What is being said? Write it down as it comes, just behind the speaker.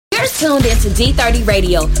You're tuned into D30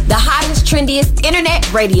 Radio, the hottest, trendiest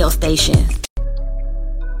internet radio station.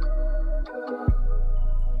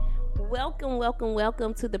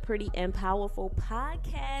 Welcome to the Pretty and Powerful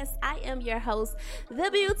podcast. I am your host, the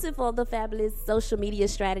beautiful, the fabulous social media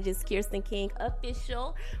strategist, Kirsten King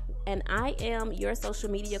Official, and I am your social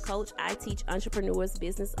media coach. I teach entrepreneurs,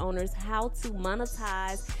 business owners how to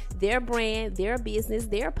monetize their brand, their business,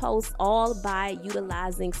 their posts, all by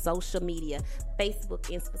utilizing social media, Facebook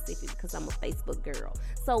in specific, because I'm a Facebook girl.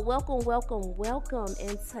 So welcome.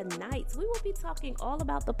 And tonight we will be talking all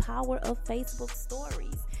about the power of Facebook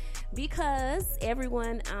stories. Because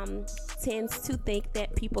everyone tends to think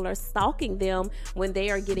that people are stalking them when they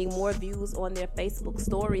are getting more views on their Facebook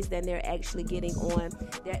stories than they're actually getting on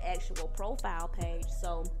their actual profile page.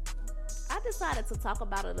 So I decided to talk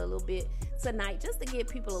about it a little bit tonight, just to get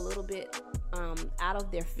people a little bit out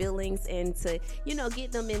of their feelings and to,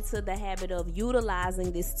 get them into the habit of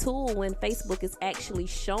utilizing this tool when Facebook is actually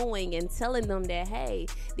showing and telling them that, hey,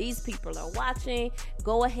 these people are watching.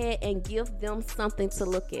 Go ahead and give them something to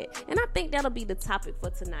look at. And I think that'll be the topic for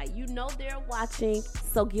tonight. They're watching,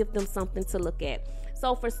 so give them something to look at.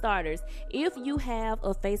 So for starters, if you have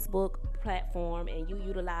a Facebook platform and you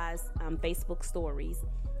utilize Facebook stories,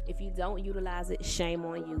 if you don't utilize it, shame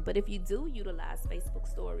on you. But if you do utilize Facebook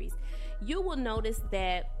stories, you will notice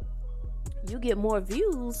that you get more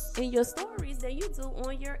views in your stories than you do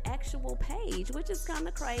on your actual page, which is kind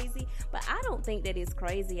of crazy. But I don't think that it's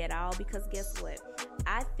crazy at all, because guess what?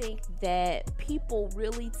 I think that people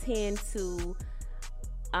really tend to,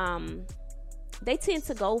 they tend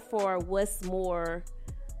to go for what's more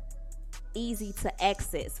easy to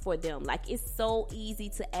access for them. Like, it's so easy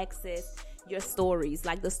to access your stories.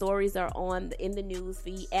 Like, the stories are in the news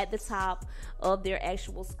feed at the top of their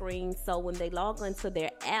actual screen. So when they log onto their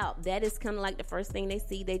app, that is kind of like the first thing they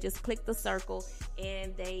see. They just click the circle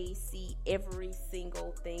and they see every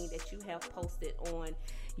single thing that you have posted on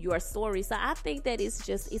your story. So I think that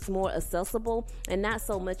it's more accessible, and not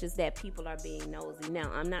so much as that people are being nosy.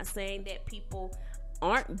 Now, I'm not saying that people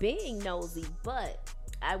aren't being nosy, but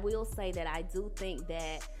I will say that I do think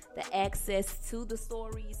that the access to the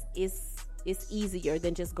stories is easier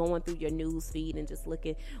than just going through your news feed and just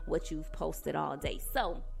looking what you've posted all day.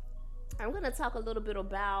 So I'm going to talk a little bit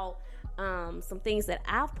about some things that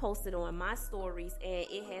I've posted on my stories, and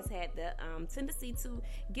it has had the tendency to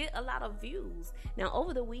get a lot of views. Now,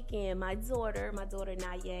 over the weekend, my daughter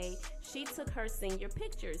Naye, she took her senior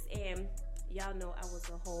pictures, and y'all know I was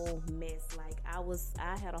a whole mess. Like,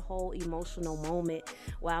 I had a whole emotional moment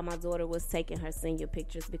while my daughter was taking her senior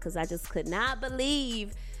pictures, because I just could not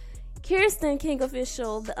believe Kirsten King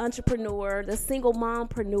Official, the entrepreneur, the single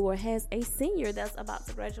mompreneur, has a senior that's about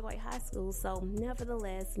to graduate high school. So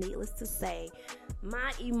nevertheless, needless to say,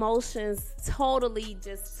 my emotions totally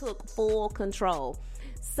just took full control.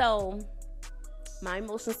 So my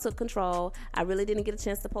emotions took control. I really didn't get a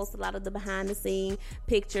chance to post a lot of the behind the scene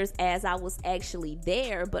pictures as I was actually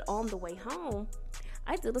there. But on the way home,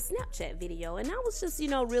 I did a Snapchat video, and I was just,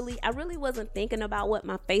 I really wasn't thinking about what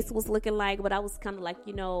my face was looking like, but I was kind of like,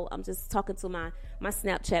 I'm just talking to my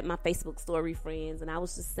Snapchat, my Facebook story friends, and I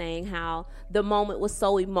was just saying how the moment was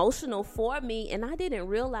so emotional for me, and I didn't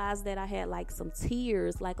realize that I had like some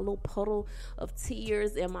tears, like a little puddle of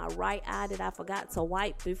tears in my right eye that I forgot to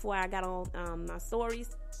wipe before I got on my stories.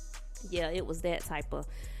 Yeah, it was that type of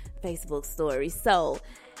Facebook story. So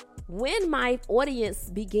when my audience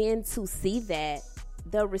began to see that,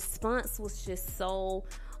 the response was just so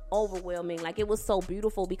overwhelming. Like, it was so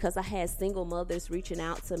beautiful, because I had single mothers reaching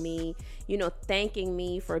out to me, thanking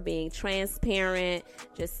me for being transparent,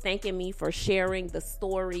 just thanking me for sharing the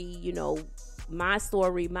story, my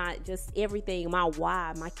story, my just everything, my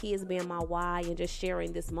why, my kids being my why, and just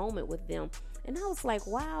sharing this moment with them. And I was like,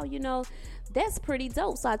 wow, that's pretty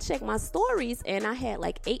dope. So I checked my stories, and I had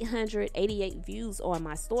like 888 views on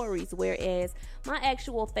my stories, whereas my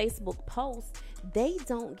actual Facebook posts, they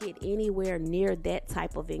don't get anywhere near that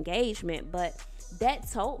type of engagement. But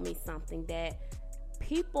that told me something, that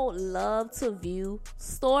people love to view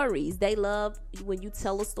stories. They love when you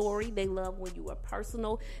tell a story. They love when you are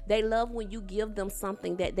personal. They love when you give them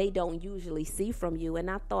something that they don't usually see from you.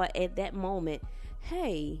 And I thought at that moment,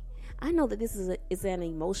 hey, I know that this is an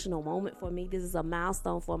emotional moment for me. This is a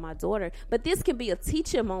milestone for my daughter, but this can be a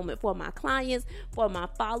teaching moment for my clients, for my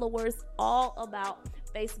followers, all about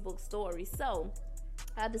Facebook stories. So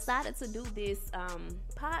I decided to do this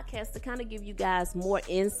podcast to kind of give you guys more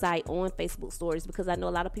insight on Facebook stories, because I know a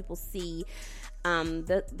lot of people see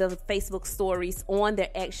the Facebook stories on their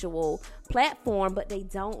actual platform, but they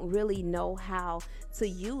don't really know how to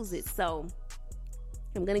use it. So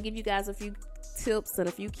I'm going to give you guys a few tips and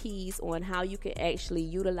a few keys on how you can actually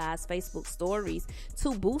utilize Facebook stories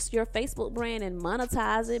to boost your Facebook brand and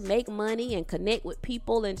monetize it, make money and connect with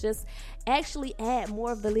people, and just actually add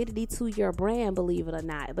more validity to your brand, believe it or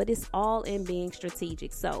not. But it's all in being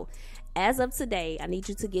strategic. So as of today, I need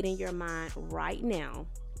you to get in your mind right now,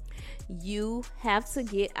 you have to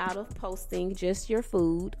get out of posting just your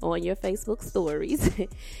food on your Facebook stories.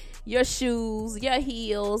 Your shoes, your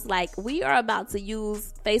heels. Like, we are about to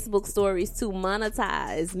use Facebook stories to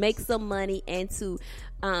monetize, make some money, and to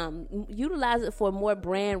utilize it for more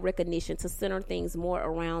brand recognition, to center things more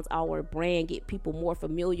around our brand, get people more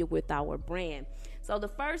familiar with our brand. So the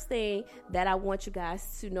first thing that I want you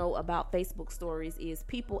guys to know about Facebook stories is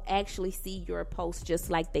people actually see your posts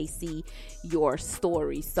just like they see your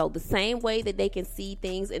stories. So the same way that they can see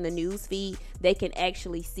things in the news feed, they can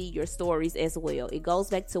actually see your stories as well. It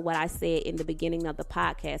goes back to what I said in the beginning of the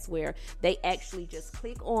podcast, where they actually just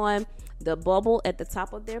click on the bubble at the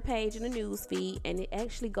top of their page in the news feed, and it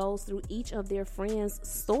actually goes through each of their friends'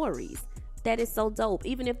 stories. That is so dope.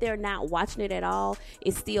 Even if they're not watching it at all,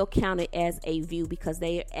 it's still counted as a view because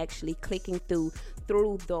they are actually clicking through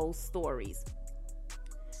those stories.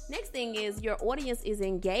 Next thing is your audience is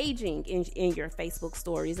engaging in your Facebook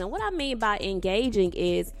stories. And what I mean by engaging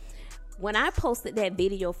is, when I posted that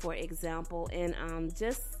video, for example, and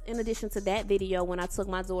just in addition to that video, when I took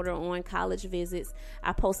my daughter on college visits,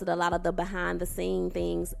 I posted a lot of the behind the scene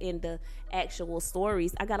things in the actual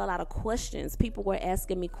stories. I got a lot of questions. People were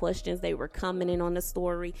asking me questions. They were commenting on the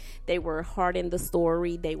story. They were hearting the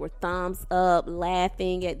story. They were thumbs up,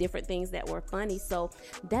 laughing at different things that were funny. So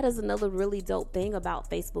that is another really dope thing about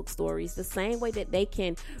Facebook stories. The same way that they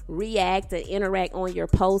can react and interact on your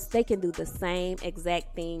posts, they can do the same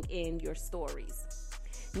exact thing in your stories.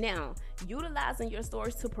 Now, utilizing your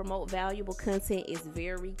stories to promote valuable content is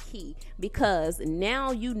very key, because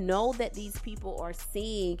now you know that these people are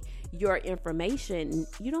seeing your information.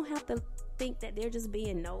 You don't have to think that they're just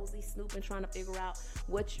being nosy, snooping, trying to figure out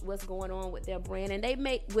what's going on with their brand, and they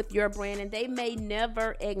may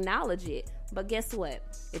never acknowledge it. But guess what?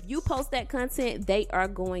 If you post that content, they are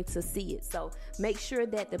going to see it. So make sure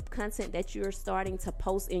that the content that you're starting to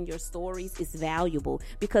post in your stories is valuable,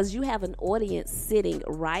 because you have an audience sitting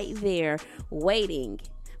right there waiting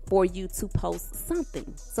for you to post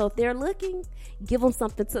something. So if they're looking, give them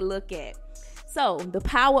something to look at. So the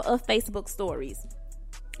power of Facebook stories.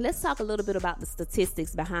 Let's talk a little bit about the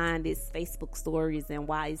statistics behind this Facebook stories and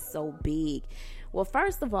why it's so big. Well,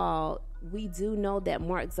 first of all, we do know that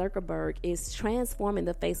Mark Zuckerberg is transforming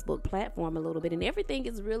the Facebook platform a little bit, and everything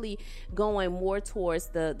is really going more towards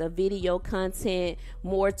the video content,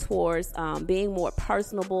 more towards being more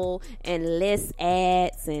personable and less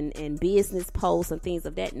ads and business posts and things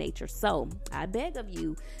of that nature. So I beg of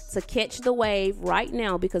you to catch the wave right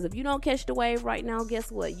now, because if you don't catch the wave right now,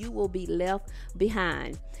 guess what? You will be left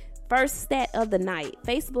behind. First stat of the night,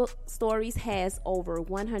 Facebook Stories has over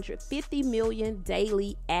 150 million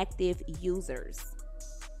daily active users.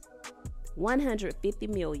 150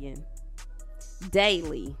 million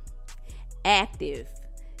daily active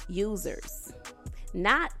users.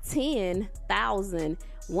 Not 10,000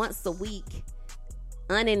 once a week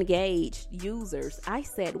unengaged users. I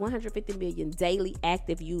said 150 million daily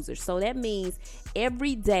active users. So that means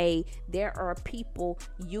every day there are people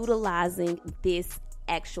utilizing this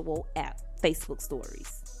actual app, Facebook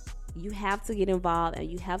Stories. You have to get involved,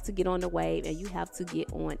 and you have to get on the wave, and you have to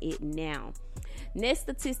get on it now. Next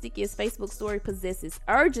statistic is Facebook Story possesses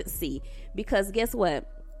urgency, because guess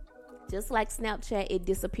what? Just like Snapchat, it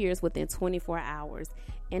disappears within 24 hours.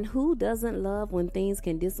 And who doesn't love when things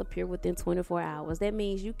can disappear within 24 hours? That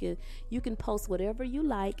means you can post whatever you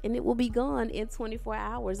like, and it will be gone in 24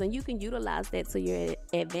 hours. And you can utilize that to your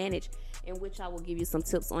advantage, in which I will give you some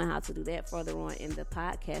tips on how to do that further on in the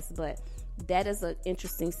podcast. But that is an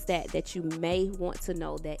interesting stat that you may want to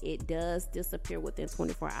know, that it does disappear within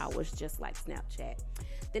 24 hours, just like Snapchat.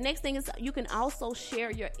 The next thing is, you can also share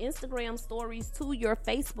your Instagram stories to your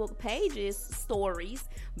Facebook page's stories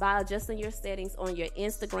by adjusting your settings on your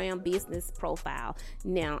Instagram business profile.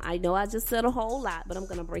 Now, I know I just said a whole lot, but I'm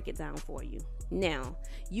going to break it down for you. Now,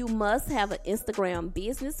 you must have an Instagram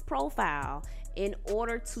business profile in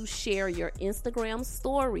order to share your Instagram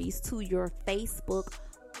stories to your Facebook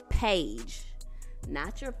page.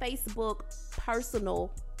 Not your Facebook personal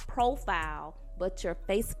profile, but your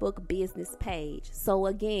Facebook business page. So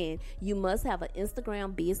again, you must have an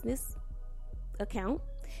Instagram business account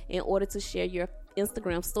in order to share your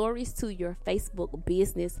Instagram stories to your Facebook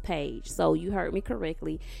business page. So you heard me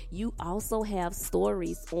correctly. You also have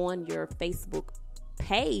stories on your Facebook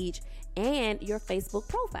page and your Facebook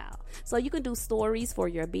profile. So you can do stories for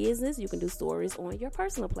your business. You can do stories on your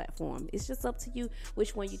personal platform. It's just up to you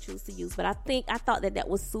which one you choose to use. But I thought that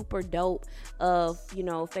was super dope of,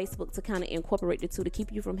 Facebook to kind of incorporate the two to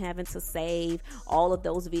keep you from having to save all of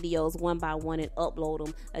those videos one by one and upload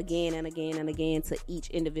them again and again and again to each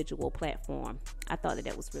individual platform. I thought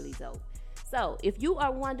that was really dope. So if you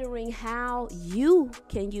are wondering how you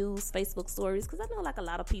can use Facebook stories, because I know like a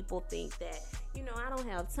lot of people think that, I don't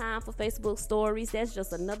have time for Facebook stories. That's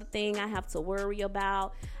just another thing I have to worry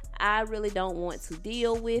about. I really don't want to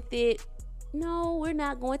deal with it. No, we're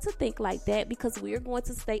not going to think like that, because we're going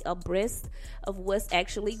to stay abreast of what's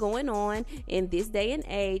actually going on in this day and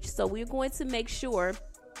age. So we're going to make sure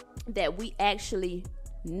that we actually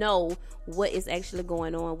know what is actually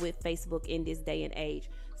going on with Facebook in this day and age.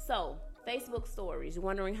 So Facebook stories, you're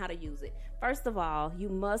wondering how to use it. First of all, you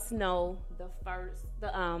must know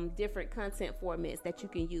the different content formats that you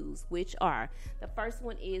can use, which are, the first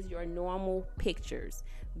one is your normal pictures.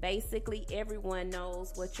 Basically, everyone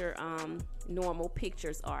knows what your normal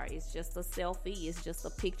pictures are. It's just a selfie. It's just a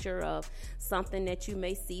picture of something that you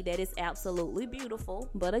may see that is absolutely beautiful.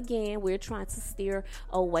 But again, we're trying to steer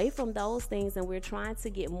away from those things, and we're trying to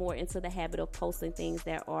get more into the habit of posting things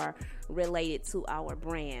that are related to our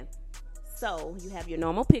brand. So you have your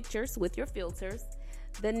normal pictures with your filters.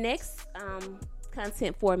 The next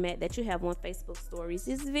content format that you have on Facebook stories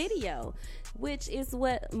is video, which is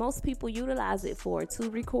what most people utilize it for, to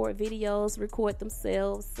record videos, record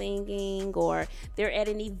themselves singing, or they're at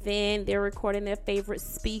an event, they're recording their favorite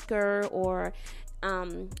speaker, or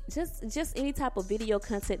just any type of video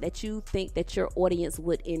content that you think that your audience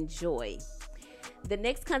would enjoy. The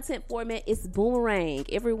next content format is boomerang.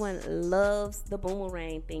 Everyone loves the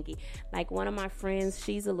boomerang thingy. Like one of my friends,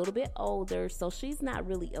 she's a little bit older, so she's not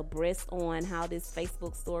really abreast on how this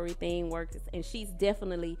Facebook story thing works, and she's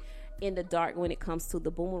definitely in the dark when it comes to the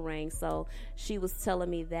boomerang. So she was telling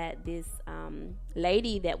me that this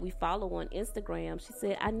lady that we follow on Instagram, she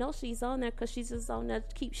said, I know she's on there because she's just on there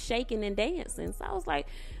to keep shaking and dancing. So I was like,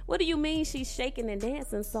 what do you mean she's shaking and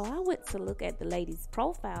dancing? So I went to look at the lady's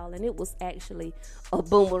profile, and it was actually a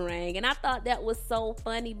boomerang. And I thought that was so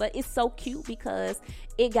funny, but it's so cute because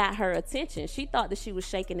it got her attention. She thought that she was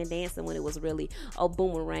shaking and dancing when it was really a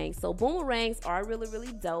boomerang. So boomerangs are really,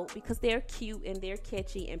 really dope because they're cute and they're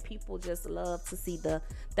catchy, and people just love to see the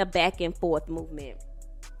back and forth movement.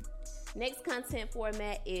 Next content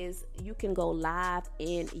format is you can go live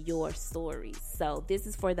in your stories. So this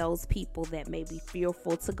is for those people that may be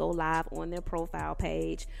fearful to go live on their profile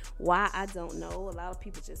page. Why, I don't know. A lot of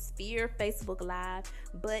people just fear Facebook Live,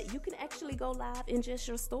 but you can actually go live in just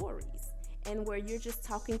your stories, and where you're just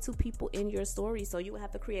talking to people in your story. So you will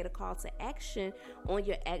have to create a call to action on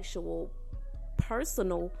your actual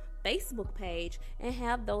personal Facebook page and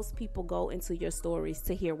have those people go into your stories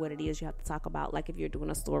to hear what it is you have to talk about, like if you're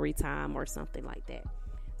doing a story time or something like that.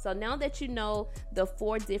 So now that you know the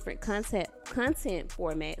 4 different content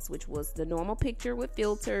formats, which was the normal picture with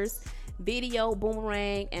filters, video,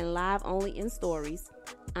 boomerang, and live only in stories,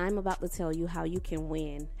 I'm about to tell you how you can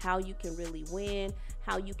win, how you can really win,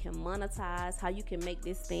 how you can monetize, how you can make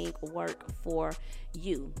this thing work for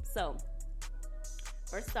you. So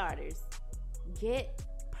for starters, get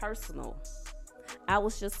personal. I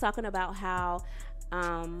was just talking about how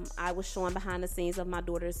I was showing behind the scenes of my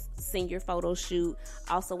daughter's senior photo shoot.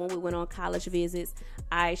 Also, when we went on college visits,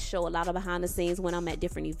 I show a lot of behind the scenes when I'm at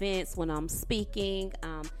different events, when I'm speaking,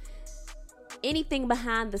 anything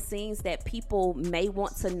behind the scenes that people may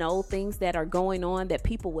want to know, things that are going on that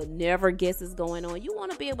people would never guess is going on. You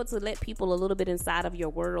want to be able to let people a little bit inside of your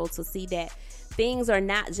world to see that things are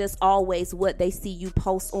not just always what they see you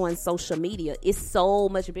post on social media. It's so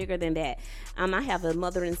much bigger than that. I have a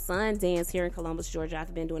mother and son dance here in Columbus, Georgia.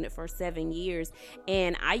 I've been doing it for 7 years,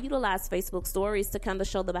 and I utilize Facebook stories to kind of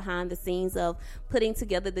show the behind the scenes of putting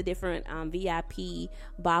together the different VIP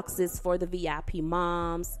boxes for the VIP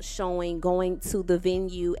moms, going to the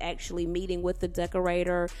venue, actually meeting with the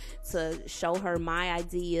decorator to show her my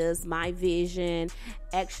ideas, my vision,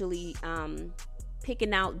 actually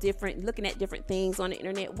looking at different things on the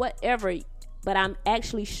internet, whatever. But I'm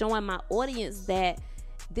actually showing my audience that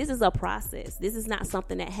this is a process. This is not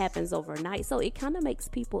something that happens overnight. So it kind of makes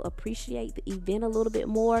people appreciate the event a little bit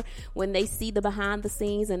more when they see the behind the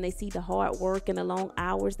scenes and they see the hard work and the long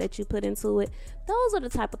hours that you put into it. Those are the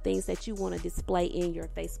type of things that you want to display in your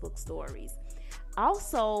Facebook stories.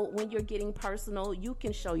 Also, when you're getting personal, you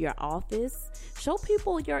can show your office, show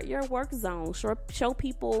people your work zone, show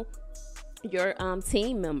people your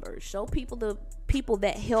team members, show people the people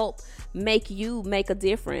that help make you make a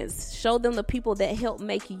difference. Show them the people that help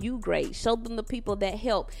make you great. Show them the people that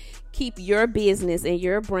help keep your business and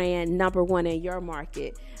your brand number one in your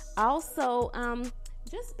market. Also,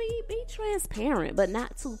 just be transparent, but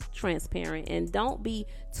not too transparent, and don't be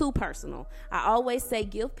too personal. I always say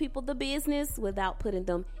give people the business without putting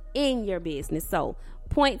them in your business. So,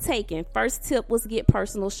 point taken. First tip was get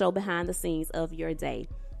personal, show behind the scenes of your day.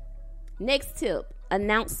 Next tip,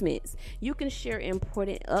 announcements. You can share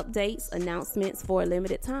important updates, announcements for a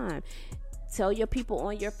limited time. Tell your people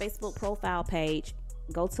on your Facebook profile page,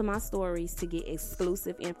 go to my stories to get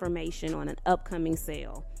exclusive information on an upcoming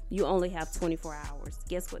sale. You only have 24 hours.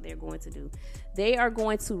 Guess what they're going to do? They are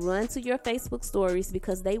going to run to your Facebook stories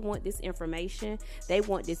because they want this information. They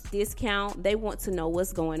want this discount. They want to know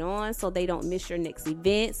what's going on so they don't miss your next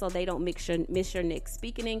event, so they don't miss your next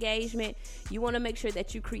speaking engagement. You want to make sure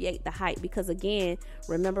that you create the hype because, again,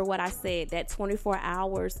 remember what I said, that 24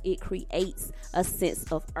 hours, it creates a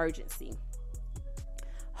sense of urgency.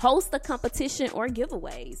 Host a competition or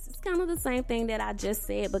giveaways. It's kind of the same thing that I just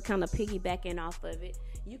said, but kind of piggybacking off of it.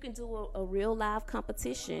 You can do a real live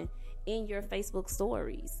competition in your Facebook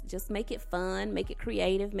stories. Just make it fun, make it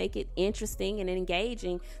creative, make it interesting and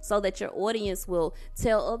engaging so that your audience will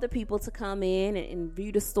tell other people to come in and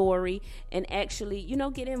view the story and actually,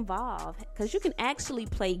 get involved. Because you can actually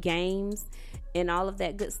play games and all of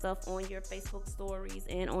that good stuff on your Facebook stories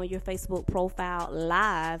and on your Facebook profile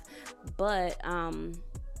live. But,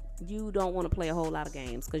 you don't want to play a whole lot of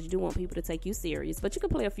games because you do want people to take you serious. But you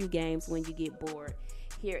can play a few games when you get bored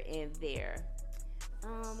here and there.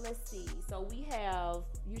 Let's see. So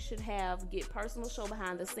you should have get personal, show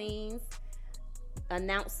behind the scenes,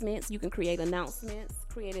 announcements. You can create announcements,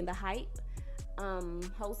 creating the hype,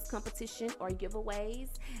 host competition or giveaways.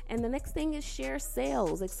 And the next thing is share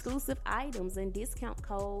sales, exclusive items and discount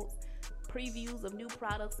codes, previews of new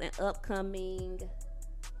products and upcoming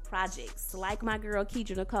projects. Like my girl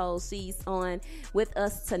Kedra Nicole, she's on with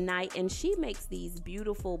us tonight and she makes these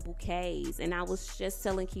beautiful bouquets, and I was just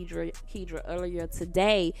telling Kedra earlier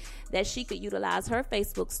today that she could utilize her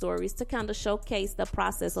Facebook stories to kind of showcase the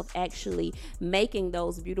process of actually making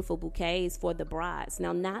those beautiful bouquets for the brides.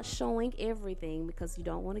 Now, not showing everything because you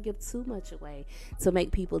don't want to give too much away to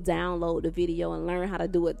make people download the video and learn how to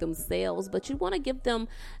do it themselves, but you want to give them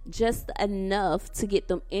just enough to get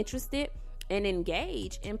them interested and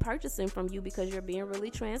engage in purchasing from you because you're being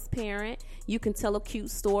really transparent. You can tell a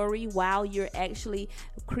cute story while you're actually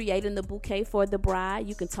creating the bouquet for the bride.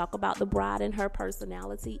 You can talk about the bride and her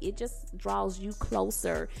personality. It just draws you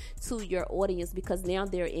closer to your audience because now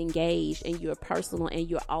they're engaged and you're personal and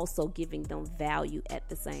you're also giving them value at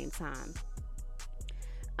the same time.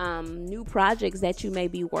 New projects that you may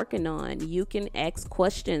be working on, you can ask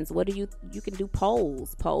questions. You can do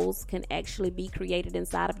polls. Polls can actually be created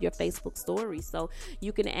inside of your Facebook story. So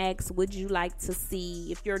you can ask, would you like to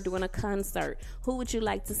see, if you're doing a concert, who would you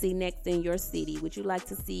like to see next in your city? Would you like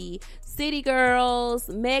to see City Girls,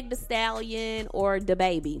 Meg Thee Stallion, or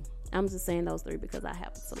DaBaby? I'm just saying those three because I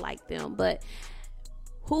happen to like them. But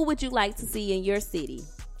who would you like to see in your city?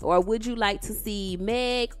 Or would you like to see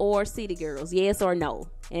Meg or City Girls? Yes or no?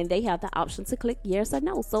 And they have the option to click yes or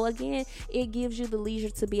no. So again, it gives you the leisure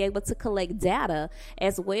to be able to collect data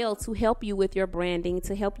as well to help you with your branding,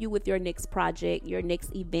 to help you with your next project, your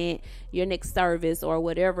next event, your next service, or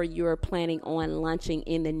whatever you're planning on launching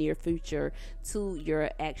in the near future to your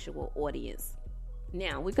actual audience.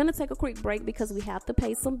 Now, we're going to take a quick break because we have to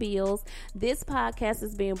pay some bills. This podcast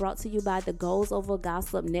is being brought to you by the Goals Over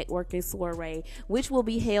Gossip Networking Soiree, which will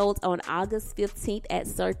be held on August 15th at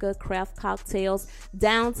Circa Craft Cocktails,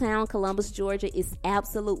 downtown Columbus, Georgia. It's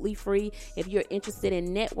absolutely free. If you're interested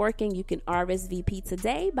in networking, you can RSVP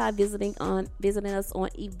today by visiting us on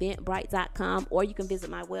eventbrite.com, or you can visit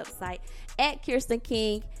my website at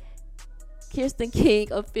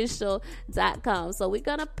KirstenKingOfficial.com. So we're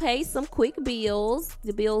going to pay some quick bills.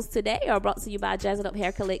 The bills today are brought to you by Jazz It Up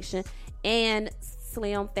Hair Collection and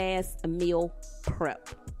Slim Fast Meal Prep.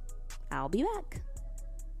 I'll be back.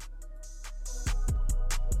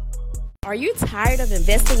 Are you tired of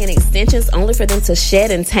investing in extensions only for them to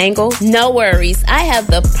shed and tangle? No worries. I have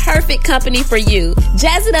the perfect company for you.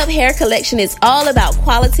 Jazz It Up Hair Collection is all about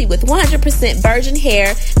quality with 100% virgin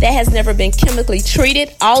hair that has never been chemically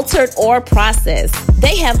treated, altered, or processed.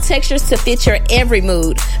 They have textures to fit your every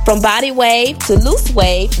mood, from body wave to loose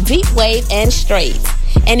wave, deep wave, and straight.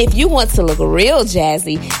 And if you want to look real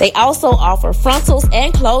jazzy, they also offer frontals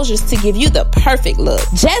and closures to give you the perfect look.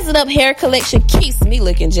 Jazz It Up Hair Collection keeps me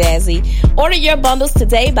looking jazzy. Order your bundles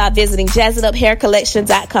today by visiting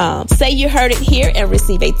jazzituphaircollection.com. Say you heard it here and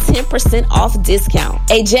receive a 10% off discount.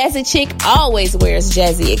 A jazzy chick always wears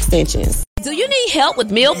jazzy extensions. Do you need help with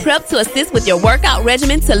meal prep to assist with your workout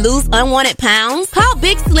regimen to lose unwanted pounds? Call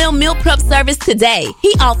Big Slim Meal Prep Service today.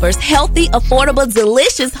 He offers healthy, affordable,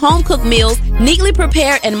 delicious home-cooked meals, neatly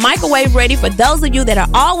prepared and microwave ready for those of you that are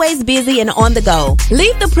always busy and on the go.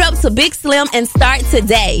 Leave the prep to Big Slim and start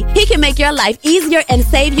today. He can make your life easier and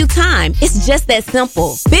save you time. It's just that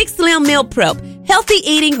simple. Big Slim Meal Prep. Healthy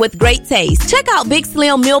eating with great taste. Check out Big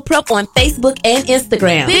Slim Meal Prep on Facebook and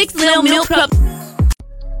Instagram. Big Slim Meal Prep.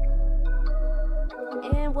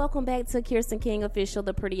 And welcome back to Kirsten King Official,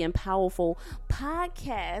 the Pretty and Powerful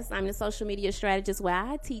podcast. I'm the social media strategist where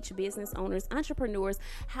I teach business owners, entrepreneurs,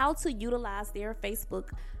 how to utilize their Facebook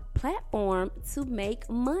platform to make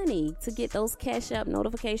money, to get those Cash App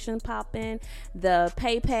notifications popping, the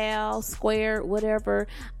PayPal, Square, whatever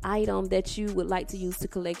item that you would like to use to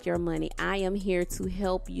collect your money. I am here to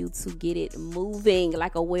help you to get it moving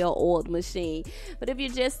like a well-oiled machine. But if you're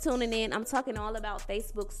just tuning in, I'm talking all about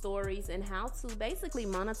Facebook stories and how to basically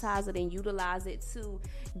monetize it and utilize it to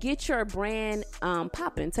get your brand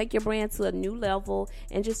popping, take your brand to a new level,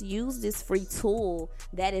 and just use this free tool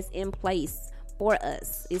that is in place for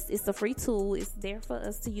us. It's a free tool. It's there for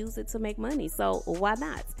us to use it to make money. So why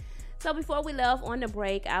not? So before we left on the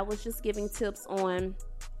break, I was just giving tips on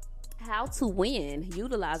how to win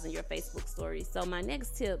utilizing your Facebook stories. So my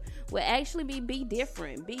next tip will actually be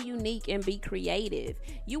different, be unique, and be creative.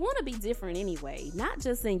 You want to be different anyway, not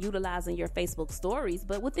just in utilizing your Facebook stories,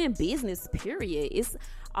 but within business, period. It's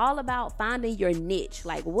all about finding your niche.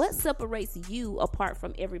 Like, what separates you apart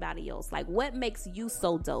from everybody else? Like, what makes you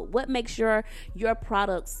so dope? What makes your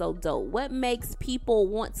product so dope? What makes people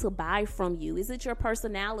want to buy from you? Is it your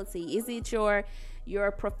personality? Is it your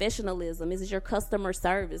professionalism? Is it your customer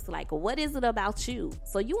service? Like, what is it about you?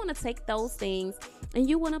 So you want to take those things and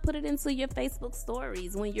you want to put it into your Facebook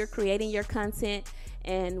stories when you're creating your content,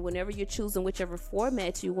 and whenever you're choosing whichever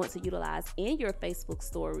format you want to utilize in your Facebook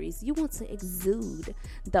stories. You want to exude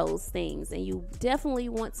those things, and you definitely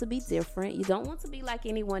want to be different. You don't want to be like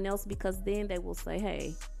anyone else, because then they will say,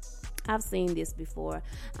 hey, I've seen this before.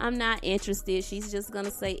 I'm not interested. She's just going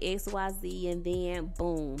to say XYZ and then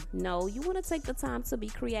boom. No, you want to take the time to be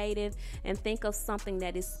creative and think of something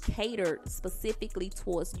that is catered specifically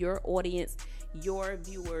towards your audience, your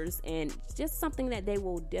viewers, and just something that they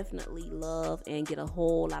will definitely love and get a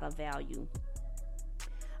whole lot of value.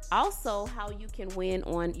 Also, how you can win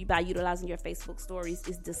by utilizing your Facebook stories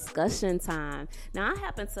is discussion time. Now, I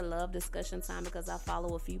happen to love discussion time because I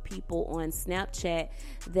follow a few people on Snapchat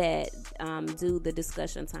that do the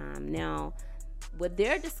discussion time. Now, with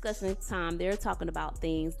their discussion time, they're talking about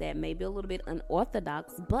things that may be a little bit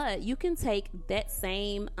unorthodox, but you can take that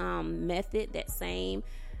same method, that same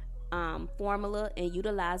formula, and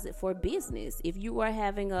utilize it for business. If you are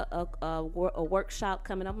having a workshop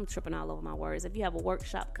coming up, I'm tripping all over my words. If you have a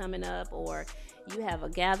workshop coming up, or you have a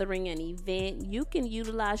gathering, an event, you can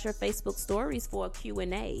utilize your Facebook stories for a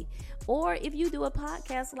Q&A. Or if you do a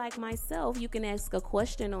podcast like myself, you can ask a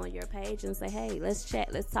question on your page and say, hey, let's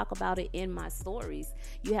chat, let's talk about it in my stories.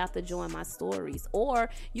 You have to join my stories. Or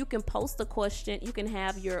you can post a question. You can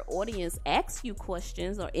have your audience ask you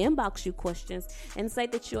questions or inbox you questions and say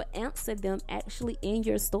that you'll answer them actually in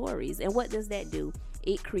your stories. And what does that do?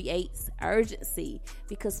 It creates urgency,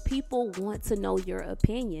 because people want to know your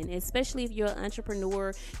opinion, especially if you're an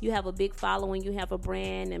entrepreneur, you have a big following, you have a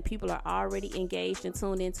brand, and people are already engaged and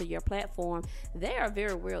tuned into your platform. They are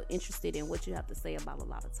very well interested in what you have to say about a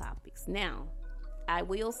lot of topics. Now, I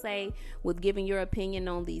will say, with giving your opinion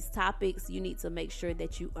on these topics, you need to make sure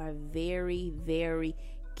that you are very, very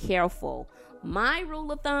careful. My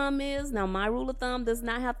rule of thumb does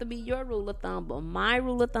not have to be your rule of thumb, but my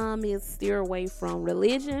rule of thumb is steer away from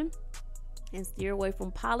religion and steer away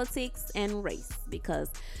from politics and race,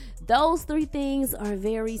 because those three things are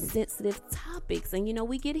very sensitive topics, and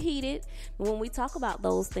we get heated when we talk about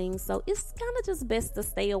those things. So it's kind of just best to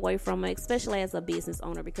stay away from it, especially as a business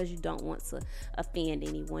owner, because you don't want to offend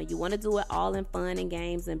anyone. You want to do it all in fun and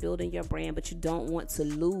games and building your brand, but you don't want to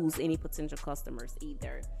lose any potential customers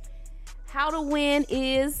either. How to win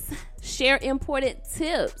is share important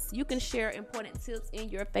tips. You can share important tips in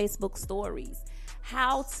your Facebook stories.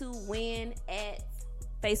 How to win at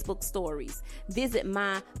Facebook stories. Visit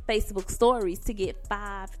my Facebook stories to get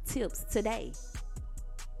 5 tips today.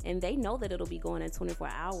 and they know that it'll be going in 24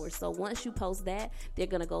 hours. So once you post that, they're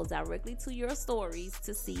going to go directly to your stories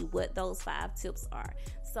to see what those 5 tips are.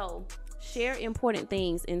 So share important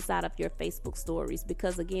things inside of your Facebook stories,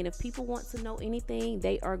 because again, if people want to know anything,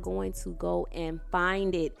 they are going to go and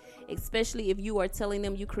find it, especially if you are telling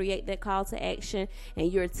them, you create that call to action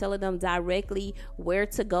and you're telling them directly where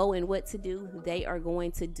to go and what to do. They are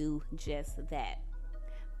going to do just that.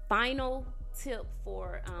 Final tip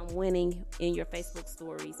for winning in your Facebook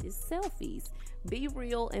stories is selfies. Be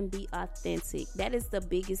real and be authentic. That is the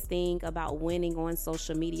biggest thing about winning on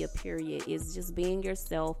social media, period, is just being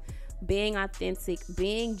yourself, being authentic,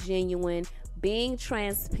 being genuine, being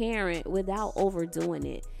transparent without overdoing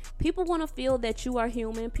it. People want to feel that you are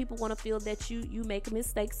human. People want to feel that you make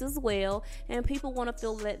mistakes as well. And people want to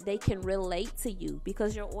feel that they can relate to you,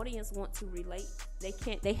 because your audience want to relate.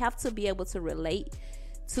 They have to be able to relate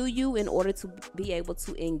to you in order to be able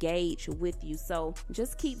to engage with you. So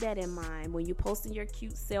just keep that in mind when you're posting your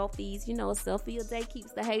cute selfies. You know, a selfie a day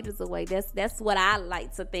keeps the haters away. That's what I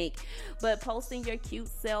like to think. But posting your cute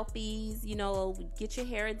selfies, you know, get your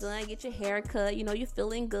hair done, get your hair cut, you know, you're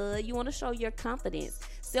feeling good, you want to show your confidence.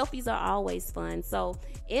 Selfies are always fun. So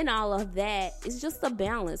in all of that, it's just a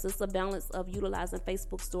balance. It's a balance of utilizing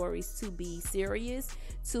Facebook stories to be serious,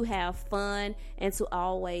 to have fun, and to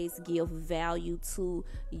always give value to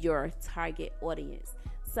your target audience.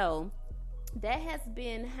 So that has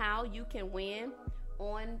been how you can win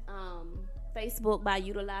on Facebook by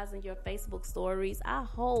utilizing your Facebook stories. I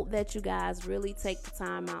hope that you guys really take the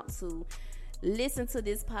time out to listen to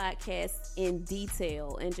this podcast in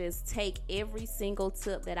detail and just take every single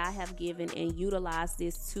tip that I have given and utilize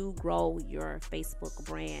this to grow your Facebook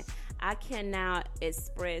brand. I cannot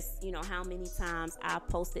express, you know, how many times I've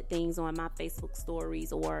posted things on my Facebook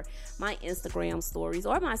stories or my Instagram stories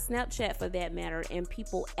or my Snapchat for that matter, and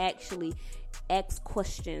people actually ask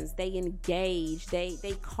questions, they engage, they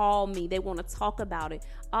call me, they want to talk about it,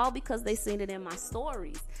 all because they seen it in my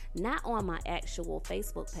stories, not on my actual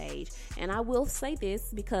Facebook page. And I will say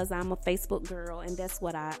this because I'm a Facebook girl, and that's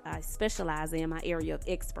what I specialize in, my area of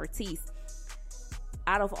expertise.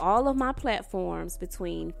 Out of all of my platforms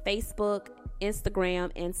between Facebook,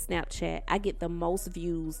 Instagram, and Snapchat, I get the most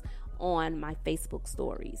views on my Facebook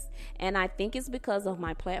stories. And I think it's because of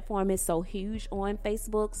my platform is so huge on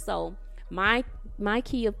Facebook. So my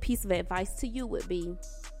key piece of advice to you would be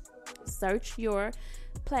search your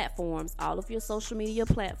platforms, all of your social media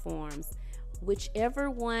platforms, whichever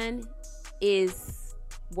one is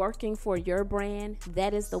working for your brand,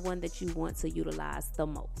 that is the one that you want to utilize the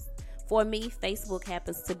most. For me, Facebook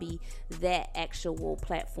happens to be that actual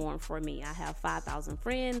platform for me. I have 5,000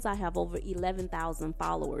 friends. I have over 11,000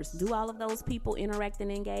 followers. Do all of those people interact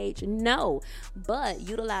and engage? No. But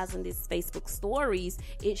utilizing this Facebook stories,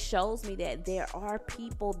 it shows me that there are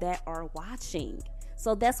people that are watching.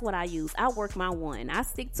 So that's what I use. I work my one. I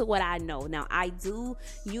stick to what I know. Now, I do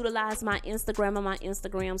utilize my Instagram and my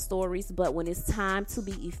Instagram stories, but when it's time to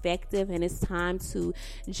be effective and it's time to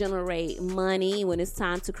generate money, when it's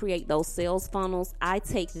time to create those sales funnels, I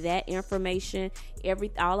take that information,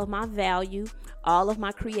 all of my value, all of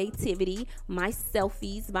my creativity, my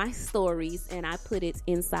selfies, my stories, and I put it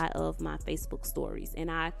inside of my Facebook stories. And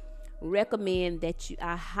I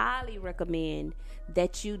highly recommend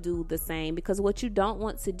that you do the same, because what you don't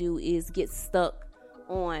want to do is get stuck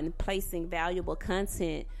on placing valuable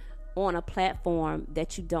content on a platform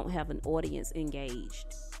that you don't have an audience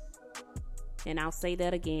engaged. And I'll say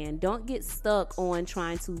that again. Don't get stuck on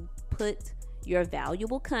trying to put your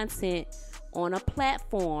valuable content on a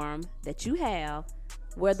platform that you have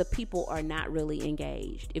where the people are not really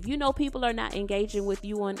engaged. If you know people are not engaging with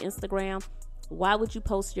you on Instagram, why would you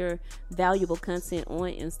post your valuable content on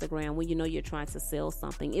Instagram when you know you're trying to sell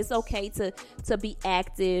something? It's okay to be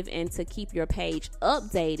active and to keep your page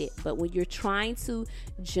updated, but when you're trying to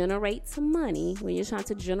generate some money, when you're trying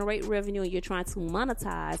to generate revenue and you're trying to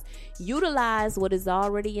monetize, utilize what is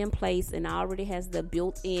already in place and already has the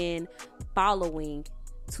built-in following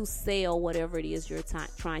to sell whatever it is you're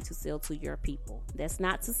trying to sell to your people. That's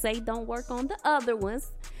not to say don't work on the other ones,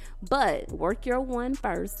 but work your one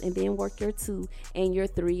first and then work your 2 and your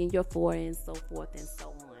 3 and your 4 and so forth and so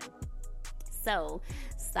on. So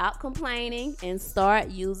stop complaining and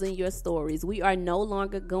start using your stories. We are no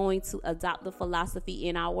longer going to adopt the philosophy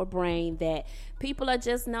in our brain that people are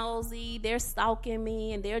just nosy, they're stalking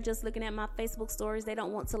me, and they're just looking at my Facebook stories. They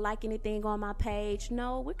don't want to like anything on my page.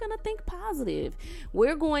 No, we're going to think positive.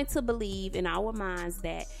 We're going to believe in our minds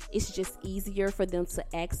that it's just easier for them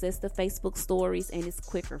to access the Facebook stories and it's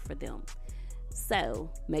quicker for them. So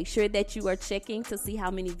make sure that you are checking to see how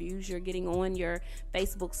many views you're getting on your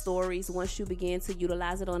Facebook stories. Once you begin to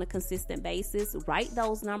utilize it on a consistent basis, write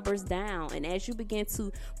those numbers down. And as you begin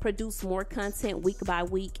to produce more content week by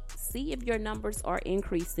week, see if your numbers are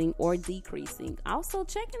increasing or decreasing. Also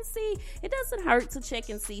check and see. It doesn't hurt to check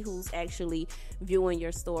and see who's actually viewing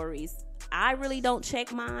your stories. I really don't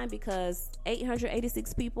check mine because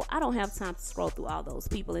 886 people, I don't have time to scroll through all those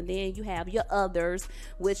people. And then you have your others,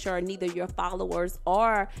 which are neither your followers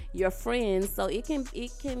or your friends. So it can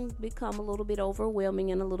become a little bit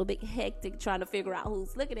overwhelming and a little bit hectic trying to figure out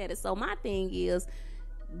who's looking at it. So my thing is,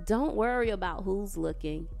 don't worry about who's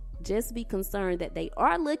looking. Just be concerned that they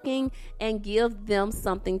are looking and give them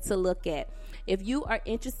something to look at. If you are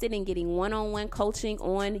interested in getting one-on-one coaching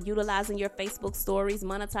on utilizing your Facebook stories,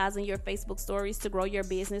 monetizing your Facebook stories to grow your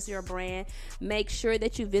business, your brand, make sure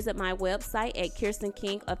that you visit my website at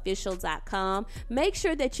KirstenKingOfficial.com. Make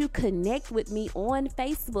sure that you connect with me on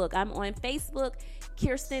Facebook. I'm on Facebook.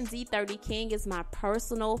 Kirsten D30 King is my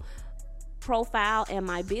personal profile, and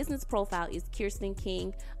my business profile is Kirsten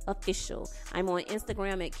King Official. I'm on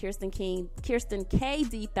Instagram at Kirsten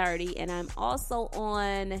KD30, and I'm also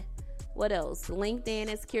on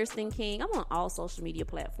LinkedIn is Kirsten King. I'm on all social media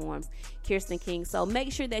platforms, Kirsten King. So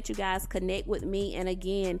make sure that you guys connect with me. And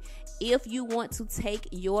again, if you want to take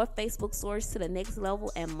your Facebook stories to the next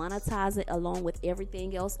level and monetize it along with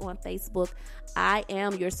everything else on Facebook, I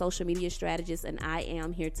am your social media strategist, and I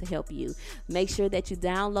am here to help you. Make sure that you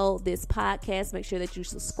download this podcast. Make sure that you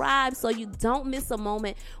subscribe so you don't miss a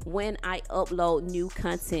moment when I upload new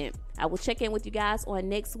content. I will check in with you guys on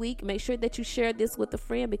next week. Make sure that you share this with a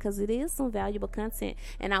friend because it is some valuable content.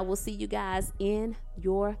 And I will see you guys in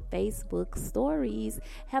your Facebook stories.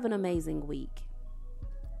 Have an amazing week.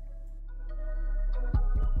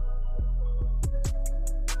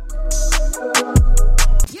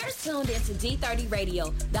 You're tuned into D30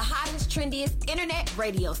 Radio, the hottest, trendiest internet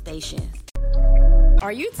radio station.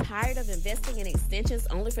 Are you tired of investing in extensions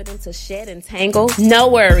only for them to shed and tangle? No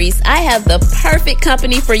worries. I have the perfect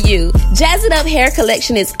company for you. Jazz It Up Hair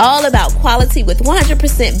Collection is all about quality with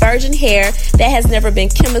 100% virgin hair that has never been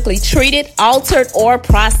chemically treated, altered, or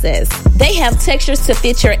processed. They have textures to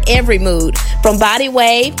fit your every mood, from body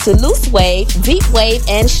wave to loose wave, deep wave,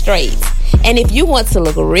 and straight. And if you want to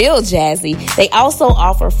look real jazzy, they also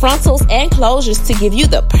offer frontals and closures to give you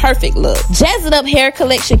the perfect look. Jazz It Up Hair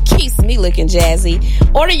Collection keeps me looking jazzy.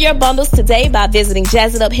 Order your bundles today by visiting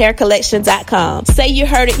jazzituphaircollection.com. Say you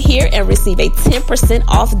heard it here and receive a 10%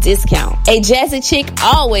 off discount. A jazzy chick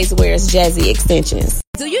always wears jazzy extensions.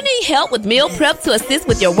 Do you need help with meal prep to assist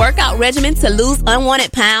with your workout regimen to lose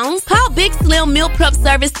unwanted pounds? Call Big Slim Meal Prep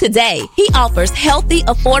Service today. He offers healthy,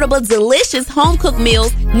 affordable, delicious home-cooked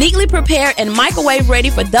meals, neatly prepared and microwave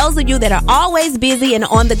ready for those of you that are always busy and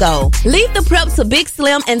on the go. Leave the prep to Big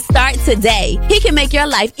Slim and start today. He can make your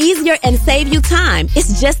life easier and save you time.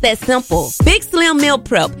 It's just that simple. Big Slim Meal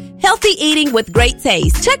Prep. Healthy eating with great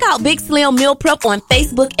taste. Check out Big Slim Meal Prep on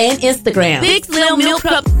Facebook and Instagram. Big Slim Meal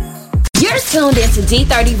Prep. You're tuned into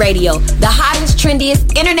D30 Radio, the hottest,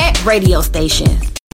 trendiest internet radio station.